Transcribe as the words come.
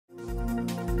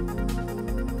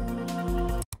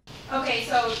Okay,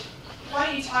 so why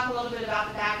don't you talk a little bit about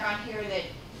the background here that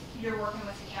you're working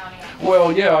with the county on?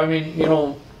 Well, yeah, I mean, you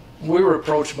know, we were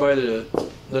approached by the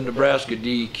Nebraska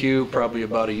DEQ probably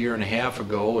about a year and a half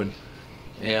ago,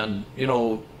 and you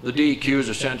know, the DEQ is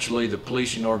essentially the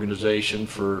policing organization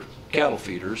for cattle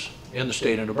feeders in the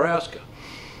state of Nebraska.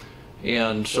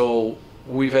 And so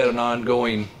we've had an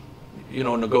ongoing, you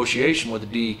know, negotiation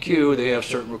with the DEQ. They have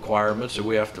certain requirements that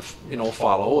we have to, you know,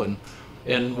 follow, and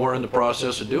we're in the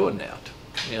process of doing that.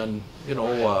 And, you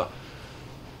know,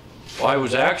 I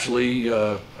was actually,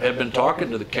 had been talking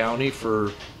to the county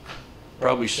for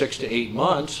probably 6 to 8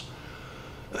 months,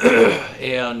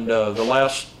 and the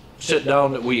last sit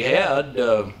down that we had,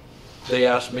 they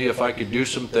asked me if I could do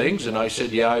some things, and I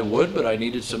said, yeah, I would, but I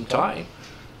needed some time.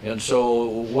 And so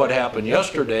what happened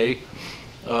yesterday,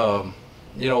 you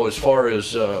know, as far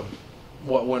as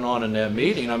what went on in that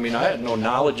meeting, I mean, I had no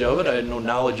knowledge of it. I had no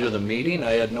knowledge of the meeting.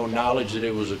 I had no knowledge that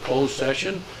it was a closed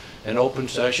session, an open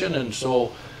session. And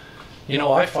so, you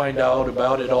know, I find out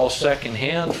about it all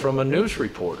secondhand from a news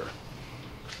reporter.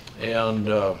 And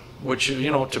which,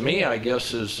 you know, to me, I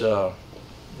guess is, you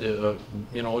know,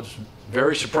 it's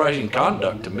very surprising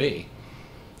conduct to me.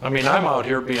 I mean, I'm out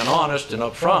here being honest and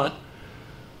upfront,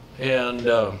 and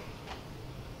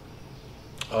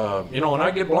you know, and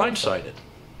I get blindsided,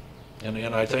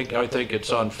 and I think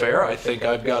it's unfair. I think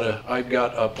I've got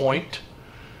a point,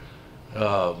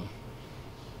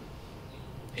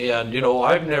 and you know,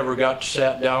 I've never got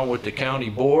sat down with the county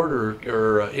board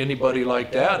or anybody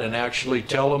like that and actually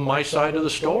tell them my side of the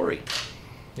story.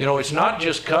 You know, it's not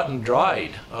just cut and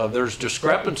dried. There's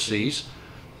discrepancies,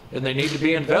 and they need to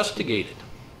be investigated.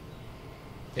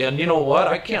 And you know what?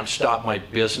 I can't stop my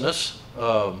business.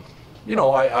 You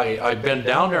know, I've been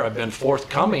down there. I've been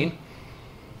forthcoming,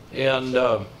 and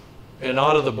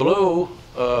out of the blue,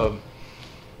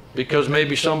 because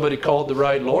maybe somebody called the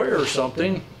right lawyer or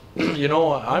something. You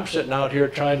know, I'm sitting out here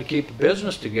trying to keep the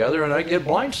business together, and I get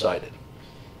blindsided.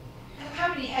 How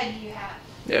many head do you have?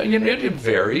 Yeah, you know, it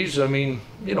varies. I mean,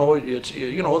 you know, it's,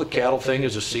 you know, the cattle thing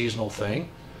is a seasonal thing.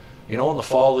 You know, in the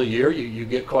fall of the year, you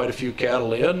get quite a few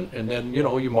cattle in, and then, you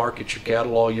know, you market your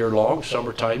cattle all year long.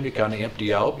 Summertime, you kind of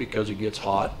empty out because it gets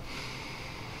hot.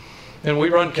 And we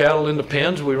run cattle in the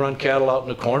pens. We run cattle out in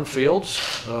the cornfields.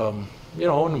 You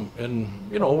know, and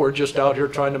you know, we're just out here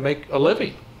trying to make a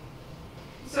living.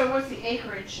 So what's the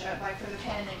acreage like for the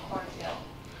pen and cornfield?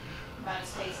 Amount of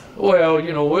space? Well,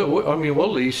 you know, I mean,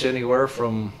 we'll lease anywhere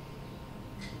from,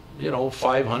 you know,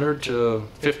 500 to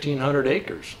 1,500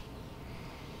 acres.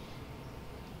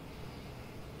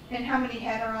 And how many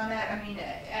head are on that? I mean,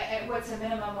 what's the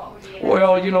minimum? What would be?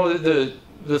 Well, you know,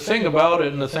 the thing about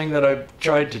it, and the thing that I've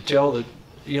tried to tell that,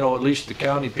 you know, at least the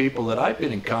county people that I've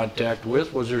been in contact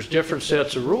with, was there's different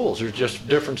sets of rules. There's just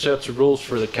different sets of rules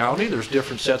for the county. There's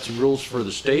different sets of rules for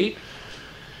the state.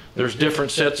 There's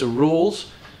different sets of rules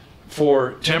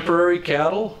for temporary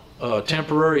cattle,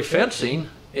 temporary fencing,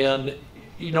 and,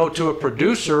 you know, to a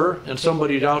producer and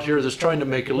somebody out here that's trying to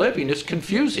make a living, it's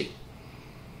confusing.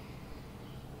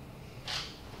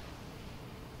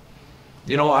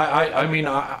 You know, I mean,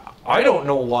 I don't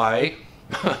know why,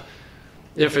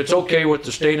 if it's okay with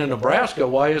the state of Nebraska,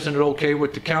 why isn't it okay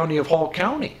with the county of Hall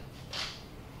County?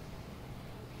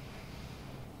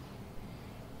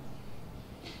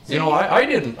 You know, I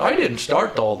didn't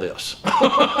start all this.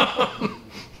 Well,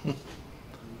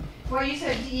 you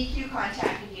said DEQ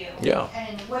contacted you. Yeah.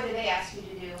 And what did they ask you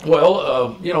to do?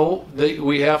 Well, you know,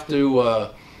 we have to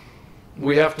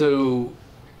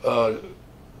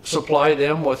supply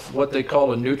them with what they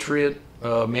call a nutrient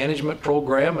management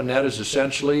program, and that is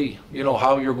essentially, you know,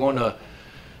 how you're going to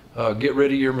get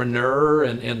rid of your manure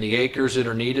and the acres that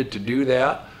are needed to do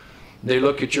that. They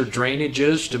look at your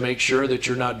drainages to make sure that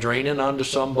you're not draining onto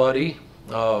somebody.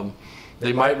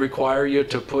 They might require you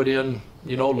to put in,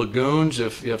 you know, lagoons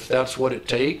if that's what it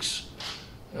takes.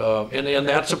 And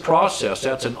that's a process.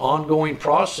 That's an ongoing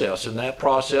process, and that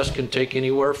process can take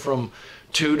anywhere from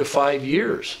 2 to 5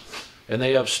 years. And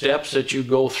they have steps that you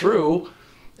go through,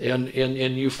 and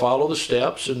you follow the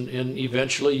steps, and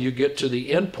eventually you get to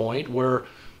the end point where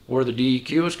the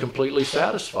DEQ is completely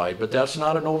satisfied. But that's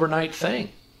not an overnight thing.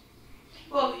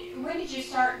 Well, when did you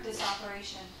start this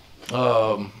operation?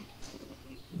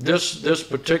 This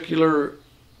particular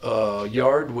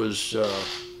yard was,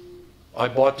 I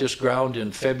bought this ground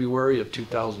in February of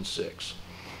 2006.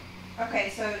 Okay,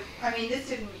 so, I mean, this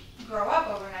didn't grow up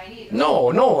overnight either.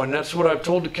 No, and that's what I've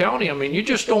told the county. I mean, you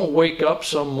just don't wake up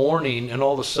some morning and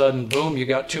all of a sudden, boom, you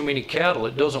got too many cattle.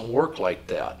 It doesn't work like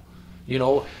that. You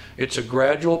know, it's a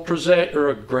gradual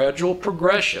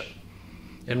progression.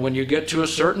 And when you get to a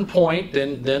certain point,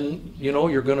 then you know,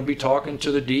 you're going to be talking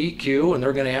to the DEQ, and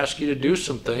they're going to ask you to do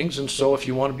some things. And so if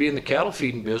you want to be in the cattle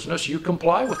feeding business, you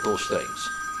comply with those things.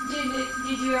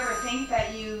 Did you ever think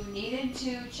that you needed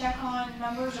to check on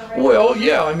numbers or Well,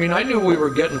 yeah, I mean, I knew we were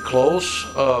getting close.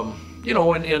 You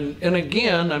know, and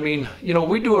again, I mean, you know,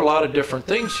 we do a lot of different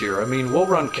things here. I mean, we'll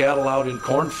run cattle out in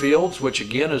cornfields, which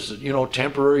again is, you know,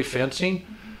 temporary fencing,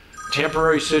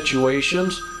 temporary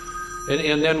situations.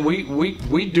 And then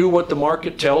we do what the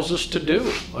market tells us to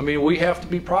do. I mean, we have to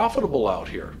be profitable out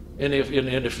here. And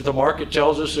if the market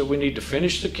tells us that we need to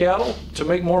finish the cattle to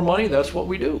make more money, that's what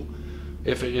we do.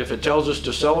 If it tells us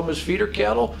to sell them as feeder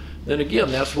cattle, then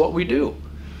again, that's what we do.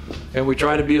 And we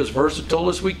try to be as versatile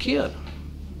as we can.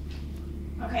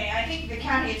 Okay, I think the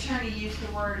county attorney used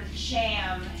the word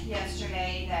sham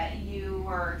yesterday, that you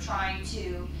were trying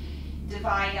to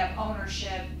divide up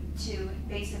ownership to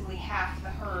basically half the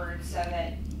herd so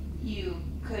that you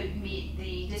could meet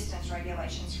the distance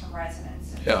regulations from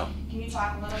residents. Yeah. Can you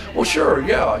talk a little bit about Well, sure,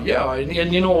 that? yeah.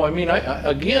 And you know, I mean, I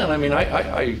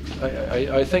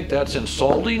think that's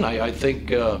insulting. I think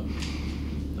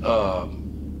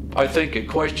it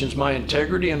questions my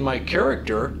integrity and my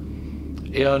character.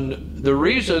 And the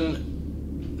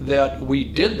reason that we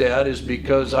did that is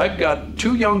because I've got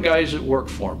 2 young guys that work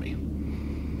for me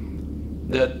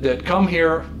that come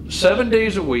here 7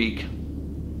 days a week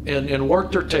and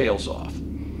work their tails off.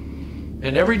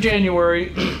 And every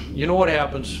January, you know what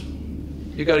happens?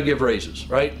 You got to give raises,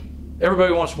 right?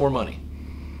 Everybody wants more money.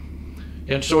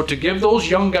 And so to give those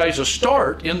young guys a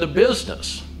start in the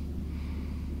business,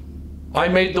 I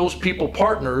made those people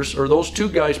partners, or those 2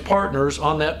 guys partners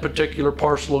on that particular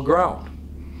parcel of ground.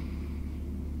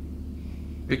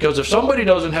 Because if somebody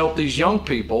doesn't help these young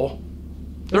people,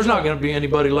 there's not going to be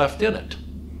anybody left in it.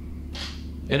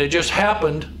 And it just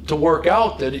happened to work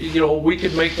out that, you know, we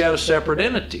could make that a separate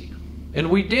entity. And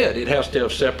we did. It has to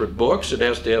have separate books. It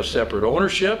has to have separate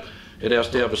ownership. It has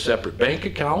to have a separate bank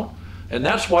account. And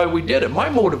that's why we did it. My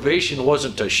motivation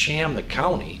wasn't to sham the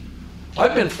county.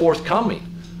 I've been forthcoming.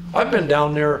 I've been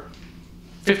down there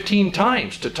 15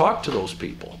 times to talk to those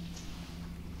people.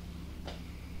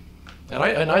 And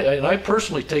I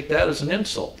personally take that as an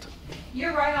insult.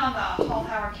 You're right on the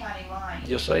Hall-Howard County line.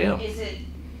 Yes, I am.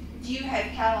 Do you have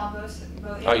cattle on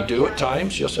both I do at counties?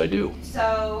 times. Yes, I do.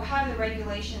 So how do the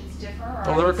regulations differ?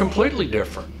 Well, they're completely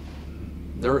different.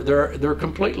 They're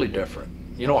completely different.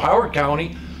 You know, Howard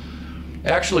County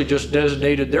actually just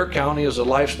designated their county as a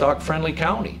livestock-friendly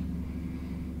county,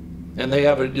 and they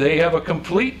have a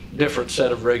complete different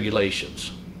set of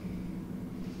regulations.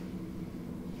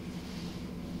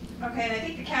 Okay, and I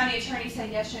think the county attorney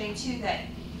said yesterday too that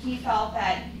he felt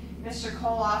that Mr.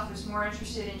 Kohlhof was more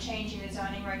interested in changing the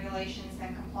zoning regulations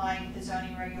than complying with the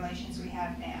zoning regulations we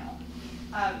have now.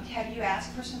 Have you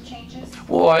asked for some changes?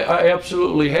 Well, I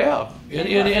absolutely have. And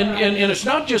it's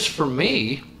not just for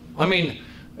me. I mean,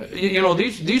 you know,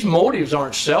 these motives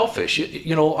aren't selfish.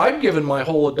 You know, I've given my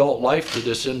whole adult life to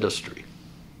this industry.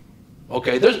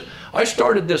 Okay, I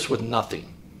started this with nothing.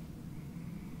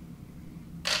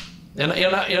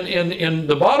 And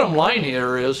the bottom line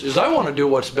here is I want to do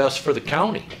what's best for the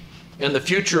county and the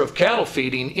future of cattle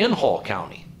feeding in Hall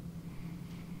County.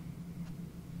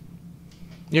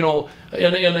 You know,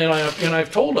 and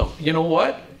I've told them, you know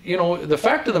what? You know, the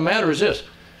fact of the matter is this: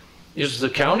 is the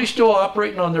county still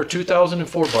operating on their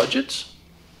 2004 budgets?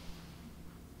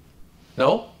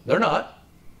 No, they're not.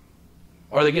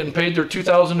 Are they getting paid their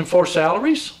 2004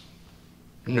 salaries?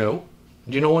 No.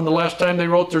 Do you know when the last time they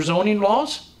wrote their zoning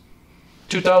laws?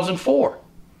 2004.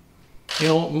 You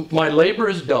know, my labor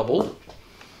has doubled.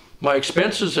 My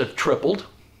expenses have tripled.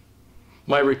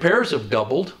 My repairs have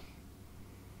doubled.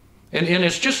 And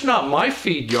it's just not my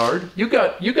feed yard. You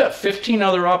got 15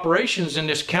 other operations in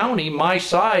this county my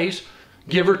size,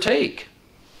 give or take.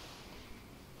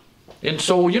 And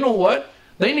so, you know what?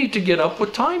 They need to get up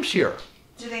with times here.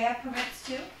 Do they have permits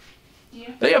too?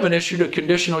 They haven't issued a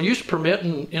conditional use permit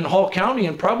in Hall County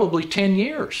in probably 10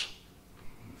 years.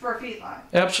 For a feedlot?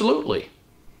 Absolutely.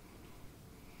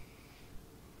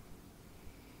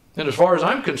 And as far as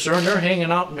I'm concerned, they're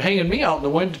hanging me out in the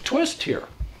wind to twist here.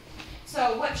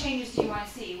 So what changes do you want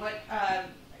to see? What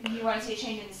you want to see a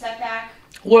change in the setback?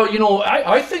 Well, you know,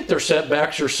 I think their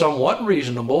setbacks are somewhat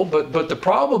reasonable, but the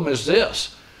problem is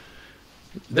this.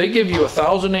 They give you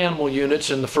 1,000 animal units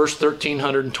in the first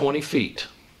 1,320 feet.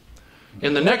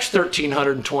 In the next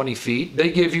 1,320 feet,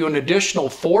 they give you an additional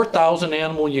 4,000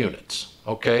 animal units,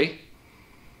 okay?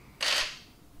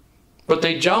 But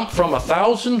they jump from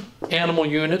 1,000 animal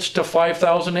units to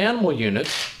 5,000 animal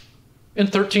units in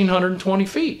 1,320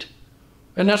 feet.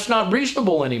 And that's not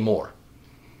reasonable anymore.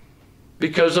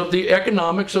 because of the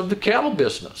economics of the cattle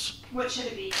business. What should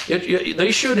it be?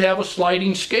 They should have a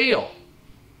sliding scale.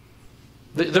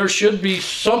 There should be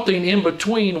something in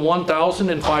between 1,000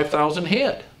 and 5,000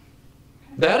 head.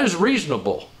 That is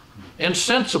reasonable and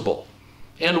sensible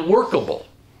and workable.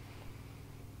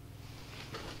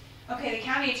 Okay, the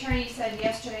county attorney said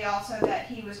yesterday also that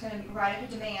he was going to write up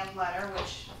a demand letter,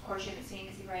 which of course you haven't seen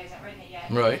because he hasn't written it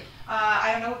yet. Right.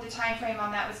 I don't know what the time frame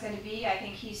on that was going to be. I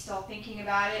think he's still thinking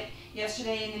about it.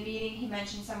 Yesterday in the meeting, he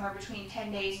mentioned somewhere between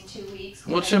 10 days and 2 weeks.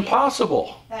 Well, it's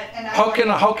impossible. How can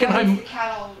I? The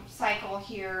cattle cycle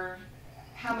here?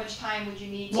 How much time would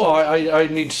you need? Well, I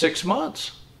need 6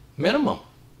 months minimum.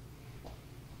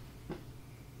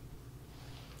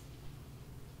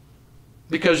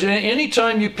 Because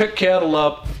anytime you pick cattle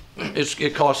up,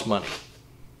 it costs money.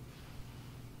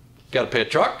 Got to pay a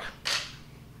truck,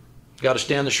 got to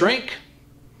stand the shrink,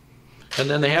 and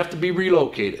then they have to be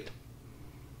relocated.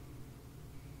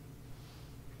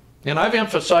 And I've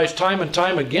emphasized time and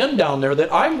time again down there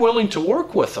that I'm willing to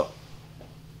work with them.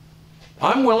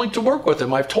 I'm willing to work with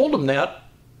them. I've told them that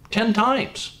 10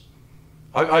 times.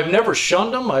 I've never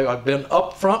shunned them. I've been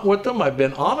upfront with them. I've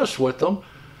been honest with them.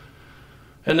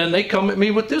 And then they come at me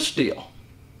with this deal.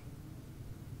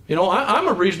 You know, I'm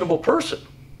a reasonable person.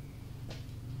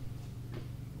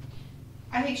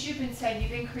 I think Shupin said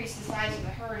you've increased the size of the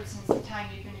herd since the time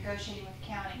you've been negotiating with the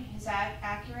county. Is that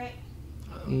accurate?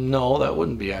 No, that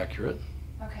wouldn't be accurate.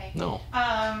 Okay. No.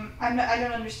 I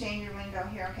don't understand your lingo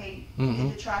here. Okay. Mm-hmm.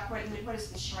 The truck. What is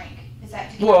the shrink? Is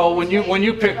that? Well, when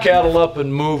you pick cattle up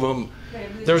and move them,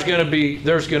 there's going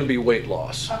to be weight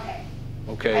loss. Okay.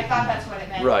 Okay. I thought that's what it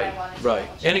meant. Right.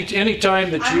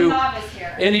 Anytime that I'm a novice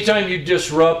here. anytime you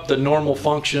disrupt the normal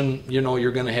function, you know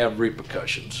you're going to have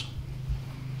repercussions.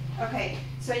 Okay.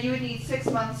 So you would need 6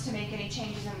 months to make any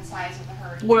changes in the size of the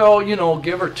herd. Well, you know,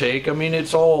 give or take. I mean,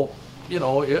 it's all, you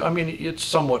know, I mean, it's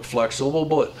somewhat flexible,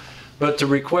 but to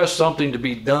request something to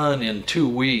be done in 2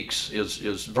 weeks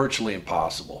is virtually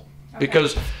impossible. Okay.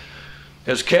 Because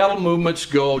as cattle movements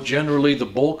go, generally the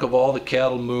bulk of all the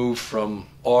cattle move from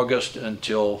August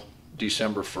until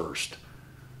December 1st.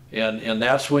 And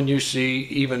that's when you see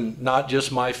even not just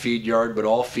my feed yard, but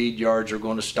all feed yards are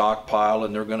going to stockpile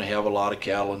and they're going to have a lot of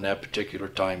cattle in that particular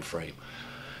time frame.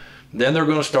 Then they're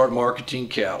going to start marketing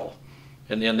cattle.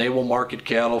 And then they will market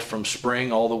cattle from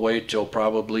spring all the way till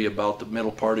probably about the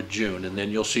middle part of June. And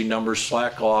then you'll see numbers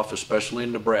slack off, especially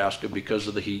in Nebraska because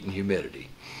of the heat and humidity.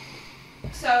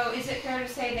 So is it fair to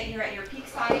say that you're at your peak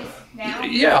size now?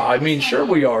 Yeah, I mean, sure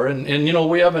we are, and you know,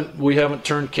 we haven't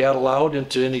turned cattle out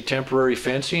into any temporary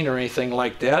fencing or anything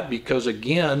like that because,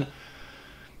 again,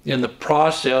 in the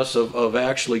process of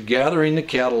actually gathering the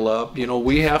cattle up, you know,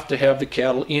 we have to have the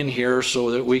cattle in here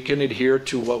so that we can adhere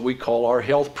to what we call our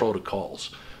health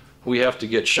protocols. We have to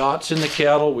get shots in the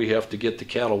cattle, we have to get the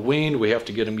cattle weaned, we have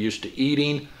to get them used to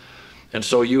eating. And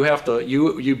so you have to,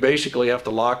 you basically have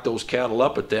to lock those cattle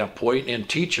up at that point and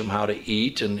teach them how to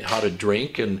eat and how to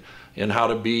drink and how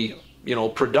to be, you know,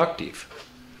 productive.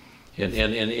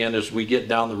 And as we get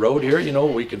down the road here, you know,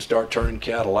 we can start turning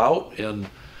cattle out and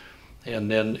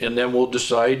then we'll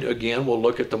decide again, we'll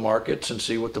look at the markets and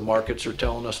see what the markets are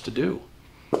telling us to do.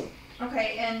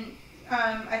 Okay, and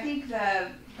I think the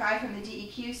guy from the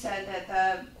DEQ said that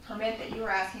the permit that you were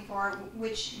asking for,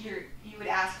 which you would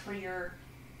ask for your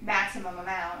maximum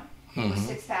amount, was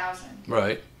 6,000.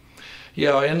 Right.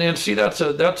 Yeah, and see that's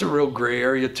a real gray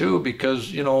area too,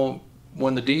 because you know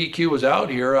when the DEQ was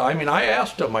out here, I mean I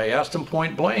asked them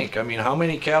point blank. I mean, how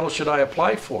many cattle should I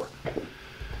apply for?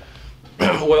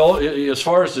 Well, as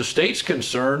far as the state's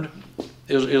concerned,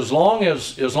 as long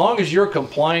as you're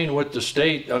complying with the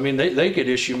state, I mean they could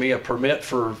issue me a permit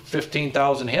for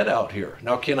 15,000 head out here.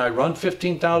 Now, can I run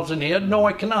 15,000 head? No,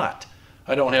 I cannot.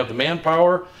 I don't have the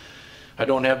manpower. I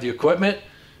don't have the equipment,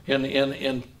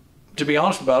 and to be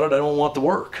honest about it, I don't want the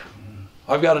work.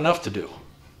 I've got enough to do.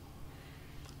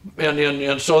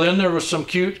 And so then there was some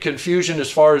confusion as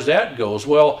far as that goes.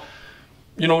 Well,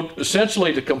 you know,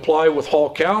 essentially to comply with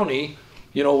Hall County,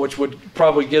 you know, which would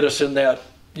probably get us in that,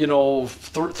 you know,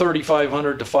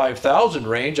 3,500 to 5,000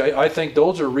 range, I think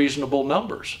those are reasonable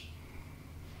numbers.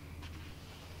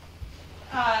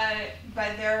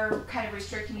 But they're kind of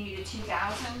restricting you to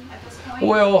 2,000 at this point?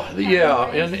 Well, yeah,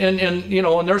 and you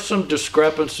know, and there's some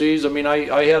discrepancies. I mean,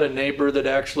 I had a neighbor that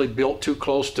actually built too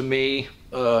close to me,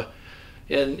 and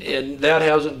that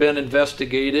hasn't been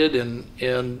investigated,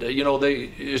 and you know,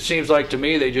 it seems like to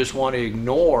me they just want to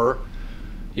ignore,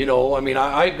 you know, I mean,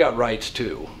 I've got rights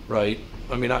too, right?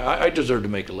 I mean, I deserve to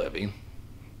make a living,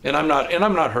 and I'm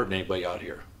not hurting anybody out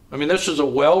here. I mean, this is a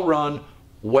well-run,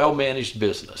 well-managed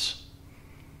business.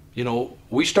 You know,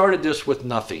 we started this with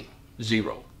nothing,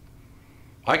 zero.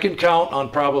 I can count on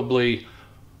probably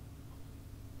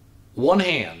one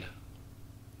hand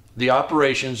the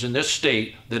operations in this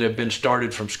state that have been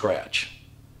started from scratch.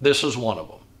 This is one of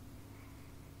them.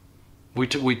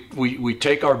 We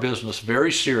take our business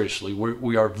very seriously.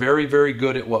 We are very, very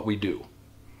good at what we do.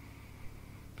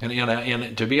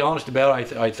 And to be honest about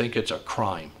it, I think it's a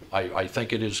crime. I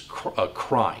think it is a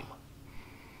crime.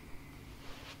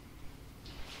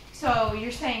 So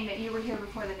you're saying that you were here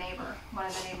before the neighbor, one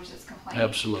of the neighbors is complaining?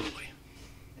 Absolutely.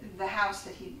 The house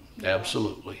that he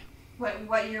Absolutely.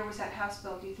 What year was that house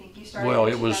built, do you think? You started? Well,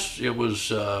 it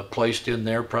was placed in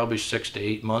there probably 6 to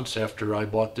 8 months after I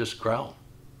bought this ground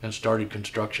and started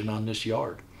construction on this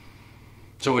yard.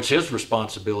 So it's his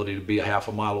responsibility to be a half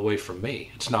a mile away from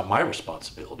me. It's not my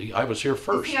responsibility. I was here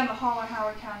first. Is he on the Hall or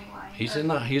Howard County line? He's in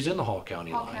the Hall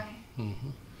County line. County. Mm-hmm.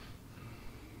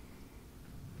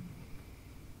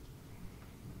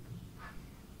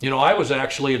 You know, I was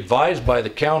actually advised by the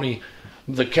county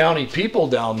people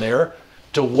down there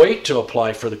to wait to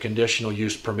apply for the conditional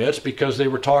use permits because they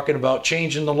were talking about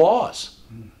changing the laws.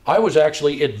 I was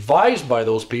actually advised by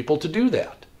those people to do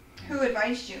that. Who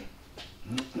advised you?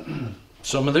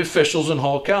 Some of the officials in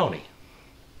Hall County.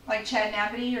 Like Chad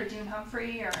Nabity or Dune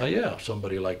Humphrey or? Yeah,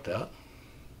 somebody like that.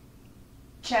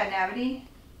 Chad Nabity?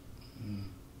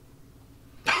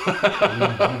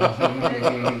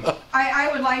 I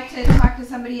would like to talk to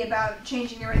somebody about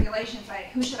changing the regulations.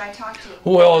 Who should I talk to?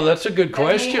 Well, that's a good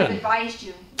question. That may have advised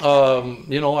you.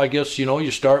 You know, I guess, you know,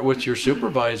 you start with your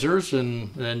supervisors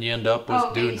and then you end up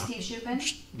with Dune. Steve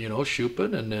Shupin? You know,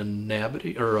 Shupin and then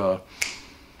Nabity, or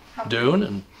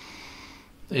Dune.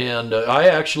 And I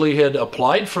actually had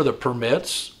applied for the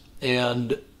permits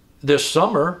and this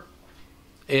summer,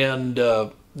 and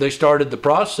they started the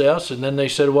process, and then they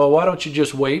said, well, why don't you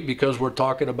just wait because we're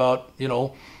talking about, you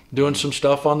know, doing some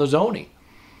stuff on the zoning.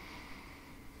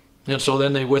 And so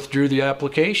then they withdrew the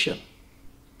application.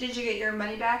 Did you get your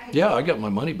money back? Yeah, I got my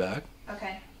money back.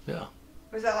 Okay. Yeah.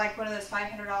 Was that like one of those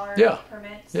 $500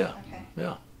 permits? Yeah. Okay.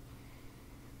 Yeah.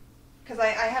 Because I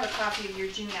have a copy of your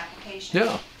June application.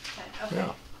 Yeah. Okay.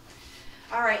 Yeah.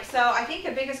 All right. So I think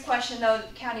the biggest question, though,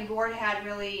 the county board had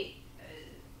really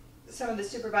some of the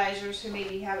supervisors who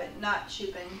maybe haven't, not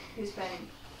Shupin, who's been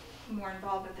more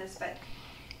involved with this, but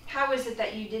how is it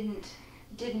that you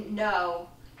didn't know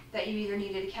that you either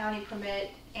needed a county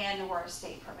permit and or a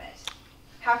state permit?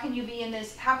 How can you be in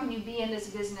this? How can you be in this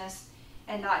business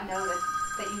and not know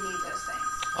that you need those things?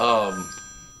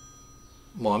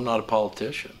 Well, I'm not a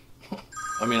politician.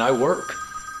 I mean, I work.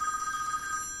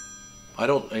 I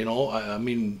don't, you know, I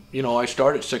mean, you know, I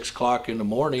start at 6 o'clock in the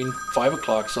morning, 5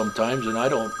 o'clock sometimes, and I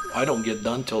don't get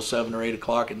done till 7 or 8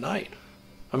 o'clock at night.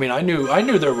 I mean, I knew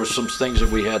there were some things that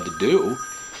we had to do.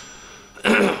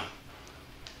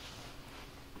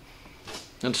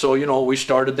 And so, you know, we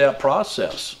started that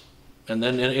process. And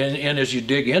then, and as you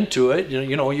dig into it,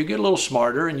 you know, you get a little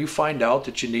smarter and you find out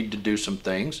that you need to do some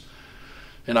things.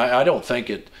 And I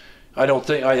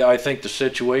think the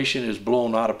situation is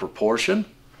blown out of proportion.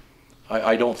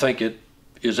 I don't think it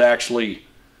is actually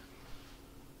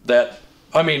that,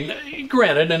 I mean,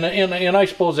 granted, and I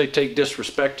suppose they take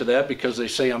disrespect to that because they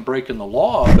say I'm breaking the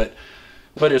law,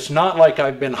 but it's not like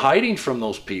I've been hiding from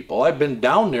those people. I've been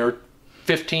down there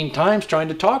 15 times trying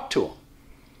to talk to them.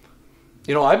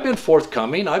 You know, I've been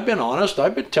forthcoming, I've been honest,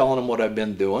 I've been telling them what I've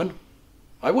been doing.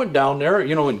 I went down there,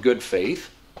 you know, in good faith.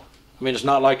 I mean, it's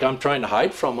not like I'm trying to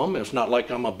hide from them. It's not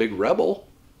like I'm a big rebel.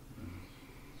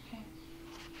 Okay.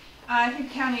 I think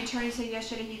the county attorney said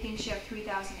yesterday he thinks you have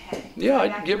 3,000 head. Yeah,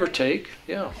 I'd give or take.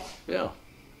 Yeah, okay. Yeah.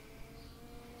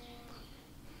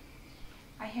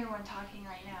 I hear one talking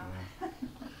right now.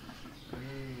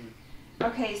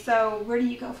 Okay, so where do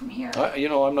you go from here? You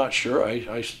know, I'm not sure.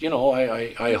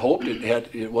 I hoped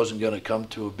it wasn't going to come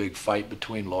to a big fight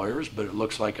between lawyers, but it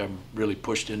looks like I'm really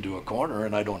pushed into a corner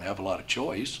and I don't have a lot of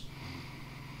choice.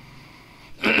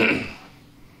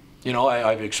 You know,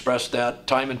 I've expressed that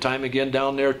time and time again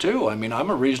down there too. I mean, I'm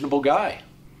a reasonable guy.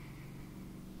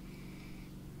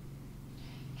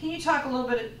 Can you talk a little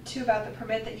bit too about the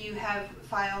permit that you have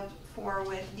filed for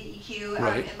with DEQ?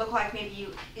 Right. It looked like maybe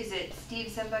is it Steve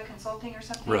Simba Consulting or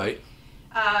something? Right.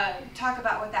 Talk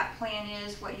about what that plan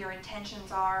is, what your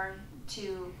intentions are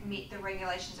to meet the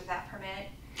regulations of that permit.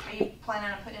 Are you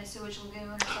planning on putting in a sewage lagoon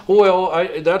or something? Well,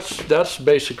 that's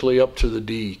basically up to the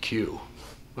DEQ.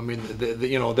 I mean,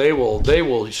 you know, they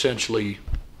will essentially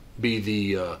be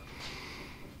the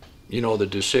you know, the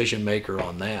decision maker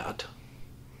on that.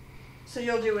 So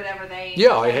you'll do whatever they.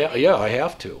 Yeah, I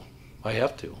have to. I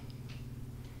have to.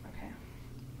 Okay.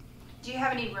 Do you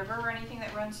have any river or anything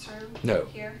that runs through No.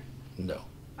 here? No.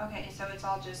 Okay, so it's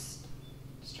all just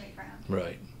straight ground.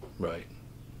 Right, right.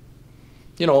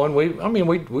 You know, and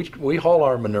we haul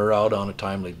our manure out on a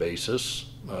timely basis.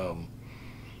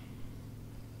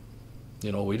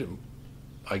 You know, we didn't,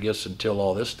 I guess until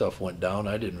all this stuff went down,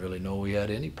 I didn't really know we had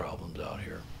any problems out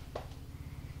here.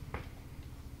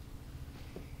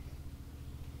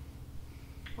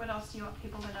 What else do you want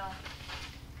people to know?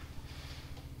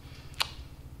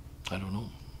 I don't know.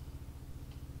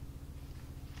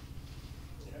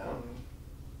 Yeah,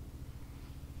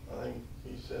 I think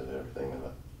he said everything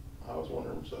that I was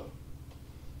wondering, so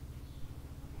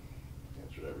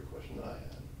answered every question that I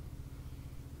had.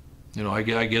 You know,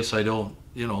 I guess I don't,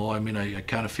 you know, I mean, I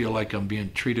kind of feel like I'm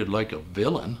being treated like a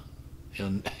villain,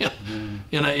 and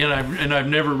I've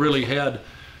never really had,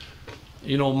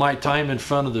 you know, my time in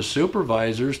front of the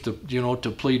supervisors to, you know,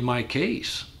 to plead my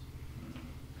case.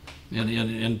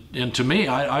 And to me,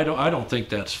 I don't think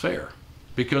that's fair,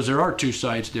 because there are two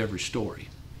sides to every story.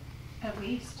 At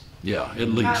least. Yeah, at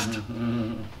least.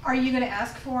 Are you going to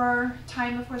ask for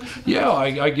time before the supervisor? Yeah,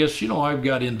 I guess, you know, I've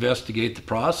got to investigate the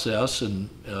process, and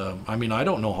I mean, I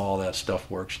don't know how all that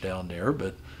stuff works down there,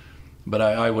 but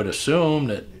I would assume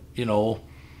that, you know,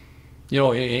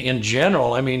 in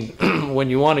general, I mean, when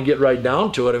you want to get right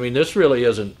down to it, I mean, this really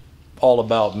isn't all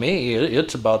about me.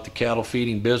 It's about the cattle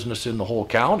feeding business in the whole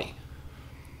county.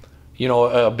 You know,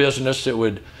 a business that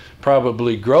would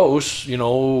probably gross, you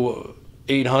know,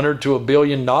 $800 to $1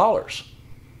 billion.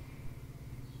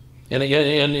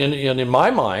 And in my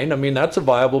mind, I mean, that's a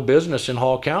viable business in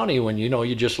Hall County when, you know,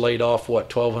 you just laid off,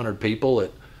 what, 1,200 people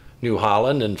at New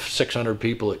Holland and 600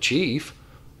 people at Chief.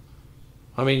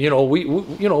 I mean, you know,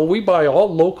 we buy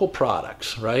all local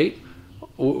products, right?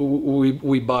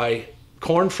 We buy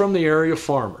corn from the area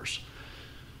farmers.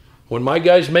 When my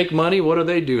guys make money, what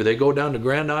do? They go down to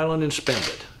Grand Island and spend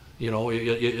it. You know,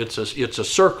 it's a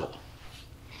circle.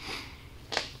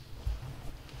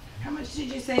 How much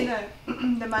did you say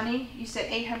the money? You said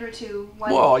 800 to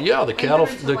 1. Well, yeah, the cattle.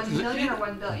 1 million or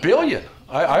 1 billion? Billion.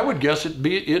 I would guess it'd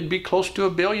be close to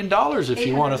 $1 billion if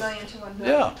you want to. 800 million to 1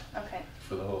 billion. Yeah. Okay.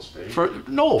 For the whole state?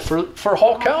 For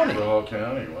Hall County. For Hall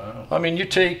County, wow. I mean, you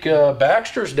take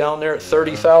Baxter's down there at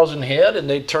 30,000 head, and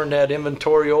they turn that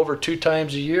inventory over 2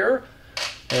 times a year,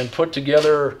 and put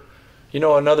together, you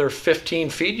know, another 15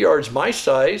 feed yards my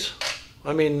size.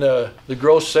 I mean, the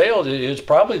gross sales is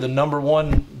probably the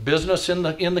 #1 business in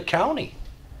the county.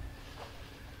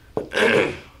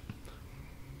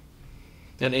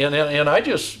 and I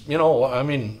just, you know, I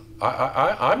mean,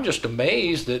 I'm just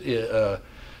amazed that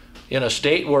in a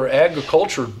state where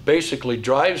agriculture basically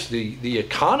drives the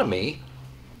economy,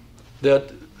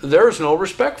 that there's no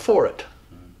respect for it.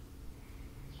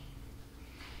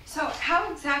 So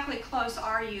how exactly close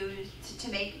are you to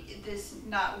make this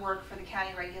not work for the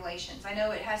county regulations? I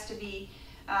know it has to be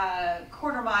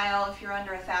quarter mile if you're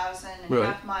under 1,000 and Right.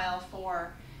 half mile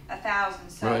for 1,000.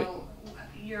 So Right.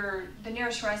 the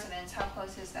nearest residence, how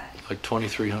close is that? Like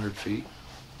 2,300 feet.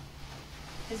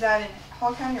 Is that in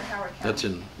Hall County or Howard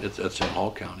County? That's in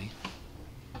Hall County.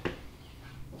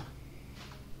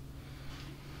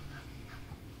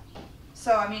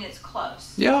 So I mean, it's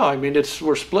close. Yeah, I mean,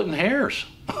 we're splitting hairs.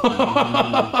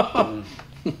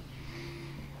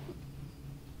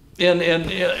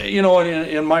 And you know,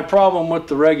 and my problem with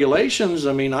the regulations,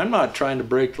 I mean, I'm not trying to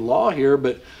break the law here,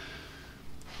 but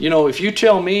you know, if you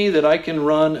tell me that I can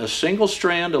run a single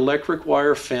strand electric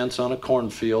wire fence on a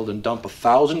cornfield and dump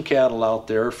 1,000 cattle out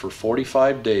there for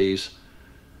 45 days,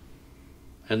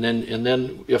 and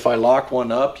then if I lock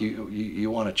one up,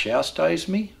 you want to chastise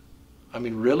me? I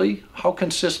mean, really? How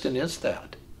consistent is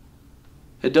that?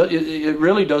 It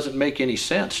really doesn't make any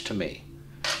sense to me.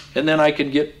 And then I can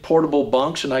get portable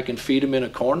bunks and I can feed them in a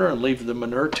corner and leave the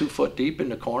manure 2 foot deep in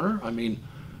the corner. I mean,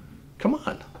 come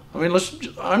on. I mean,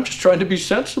 I'm just trying to be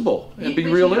sensible and be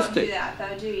realistic. You don't do that,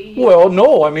 though, do you? Well,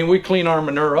 no. I mean, we clean our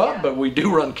manure up, Yeah. but we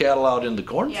do run cattle out in the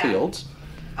cornfields.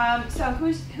 So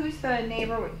who's the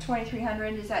neighbor with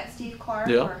 2,300? Is that Steve Clark?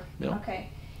 Yeah, Or? yeah. Okay.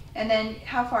 And then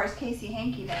how far is Casey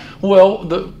Hankey then?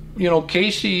 Well,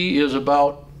 Casey is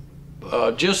about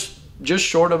just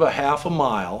short of a half a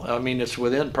mile. I mean, it's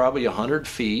within probably 100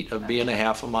 feet of being a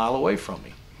half a mile away from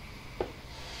me.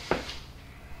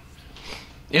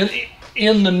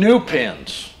 In the new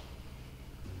pens,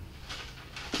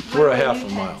 we're a half a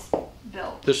mile.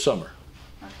 Built. This summer.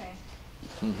 Okay.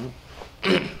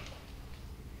 Mm-hmm.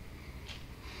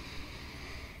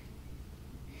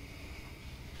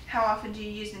 How often do you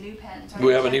use the new pens?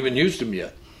 We haven't even used them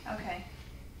yet. Okay.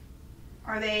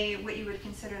 Are they what you would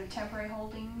consider the temporary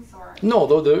holdings, or? No,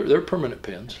 though they're permanent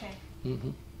pens. Okay. Mm-hmm.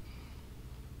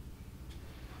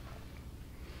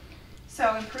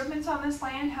 So improvements on this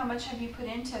land, how much have you put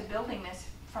into building this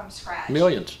from scratch?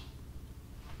 Millions.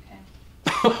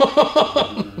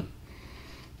 Okay.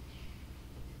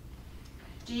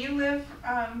 Do you live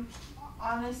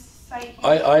on this site?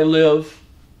 I live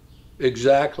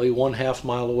exactly 1/2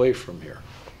 mile away from here.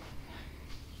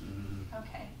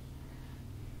 Okay.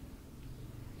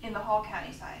 In the Hall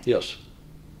County side? Yes.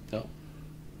 Yeah.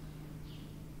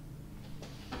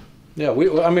 Yeah,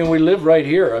 I mean, we live right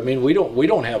here. I mean, we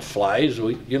don't have flies. I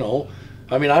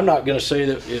mean, I'm not going to say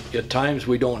that at times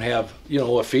we don't have,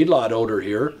 a feedlot odor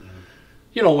here,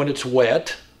 when it's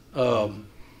wet.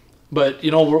 But,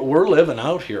 we're living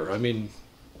out here. I mean,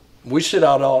 we sit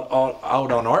out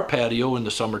on our patio in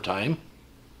the summertime,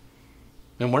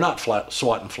 and we're not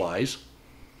swatting flies.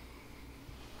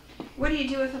 What do you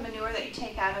do with the manure that you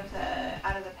take out of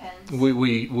the pens?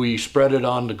 We spread it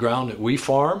on the ground that we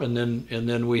farm, and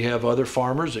then we have other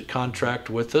farmers that contract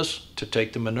with us to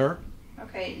take the manure.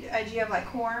 Okay. Do you have like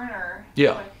corn or?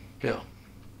 Yeah. What? Yeah.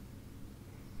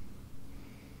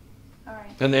 All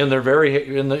right. And they're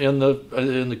very in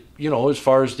the as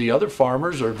far as the other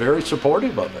farmers are very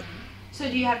supportive of it. So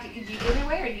do you give it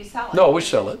away or do you sell it? No, we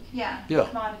sell it. Yeah. Yeah.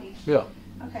 Commodity. Yeah.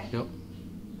 Okay. Yep.